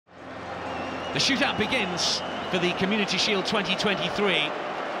The shootout begins for the Community Shield 2023.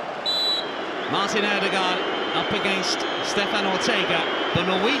 Martin Odegaard up against Stefan Ortega. The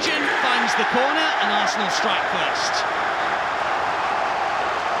Norwegian finds the corner and Arsenal strike first.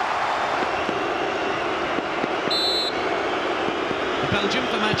 The Belgian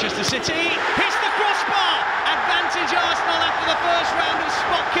for Manchester City hits the crossbar. Advantage Arsenal after the first round of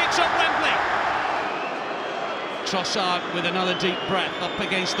spot kicks at Wembley. Trossard with another deep breath up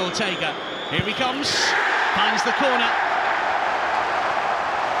against Ortega. Here he comes, finds the corner.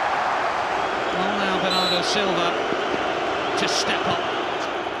 Well, now Bernardo Silva to step up.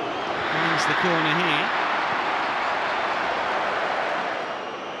 Finds the corner here.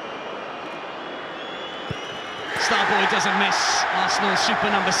 Starboy doesn't miss. Arsenal super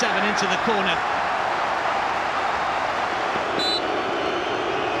number 7 into the corner.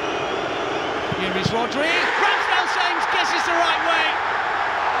 Here is Rodri. Ramsdale saves, guesses the right way.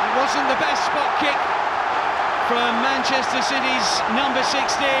 It wasn't the best spot kick from Manchester City's number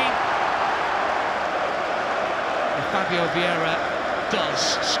 16. If Fabio Vieira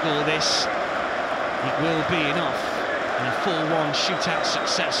does score this, it will be enough. And a 4-1 shootout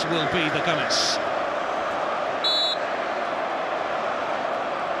success will be the Gooners.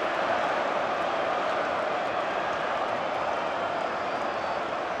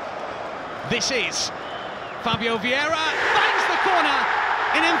 This is Fabio Vieira, finds the corner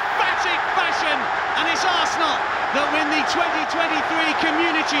in emphatic fashion, and it's Arsenal that win the 2023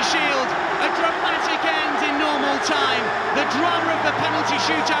 Community Shield. A dramatic end in normal time. The drama of the penalty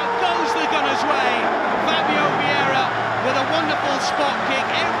shootout goes the Gunners' way. Fabio Vieira with a wonderful spot kick,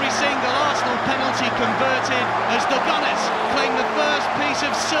 every single Arsenal penalty converted as the Gunners claim the first piece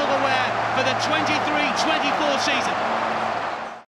of silverware for the 23-24 season.